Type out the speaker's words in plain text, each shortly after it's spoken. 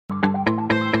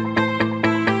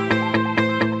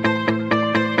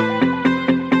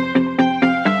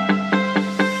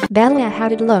Bella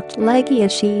Hadid looked leggy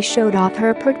as she showed off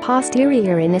her pert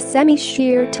posterior in a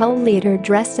semi-sheer tulle leader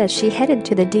dress as she headed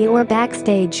to the Dior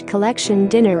Backstage Collection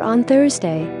dinner on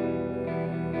Thursday.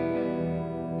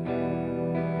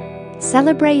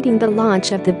 Celebrating the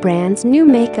launch of the brand's new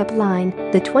makeup line,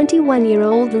 the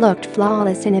 21-year-old looked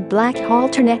flawless in a black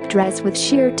halter-neck dress with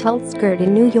sheer tulle skirt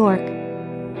in New York.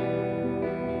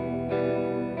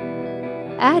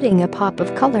 Adding a pop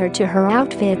of color to her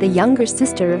outfit, the younger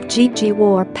sister of Gigi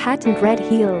wore patent red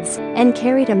heels and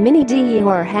carried a mini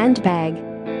Dior handbag.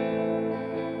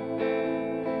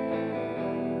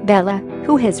 Bella,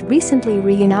 who has recently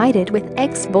reunited with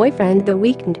ex-boyfriend The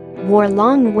Weeknd, wore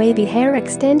long wavy hair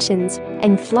extensions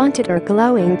and flaunted her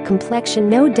glowing complexion,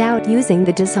 no doubt using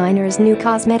the designer's new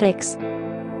cosmetics.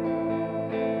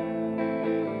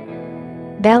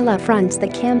 Bella fronts the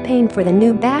campaign for the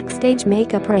new Backstage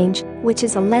makeup range, which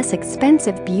is a less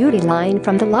expensive beauty line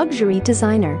from the luxury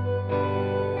designer.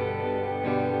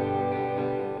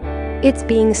 It's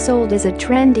being sold as a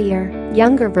trendier,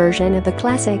 younger version of the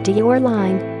classic Dior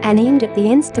line and aimed at the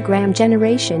Instagram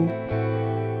generation.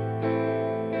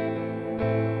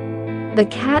 The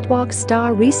catwalk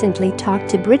star recently talked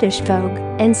to British Vogue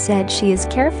and said she is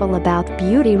careful about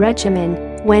beauty regimen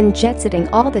when jet-setting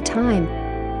all the time.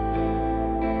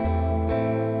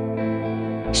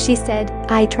 She said,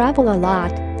 "I travel a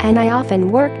lot, and I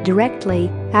often work directly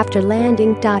after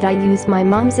landing. I use my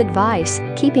mom's advice,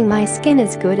 keeping my skin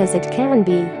as good as it can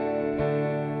be.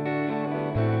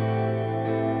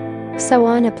 So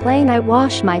on a plane I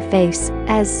wash my face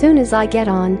as soon as I get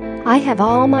on. I have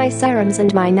all my serums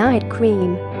and my night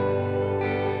cream.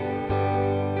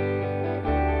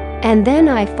 And then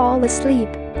I fall asleep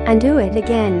and do it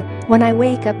again when I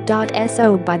wake up.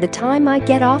 So by the time I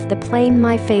get off the plane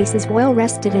my face is well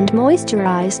rested and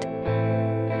moisturized.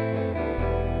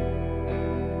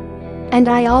 And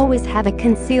I always have a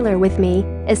concealer with me,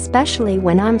 especially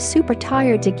when I'm super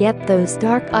tired, to get those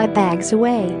dark eye bags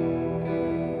away."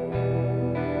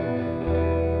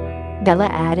 Bella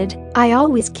added, "I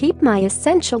always keep my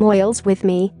essential oils with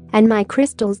me and my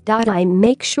crystals. I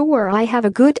make sure I have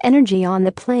a good energy on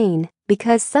the plane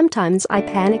because sometimes I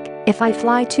panic if I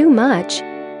fly too much.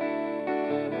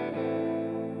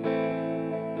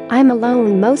 I'm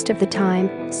alone most of the time,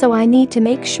 so I need to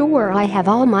make sure I have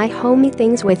all my homey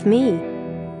things with me."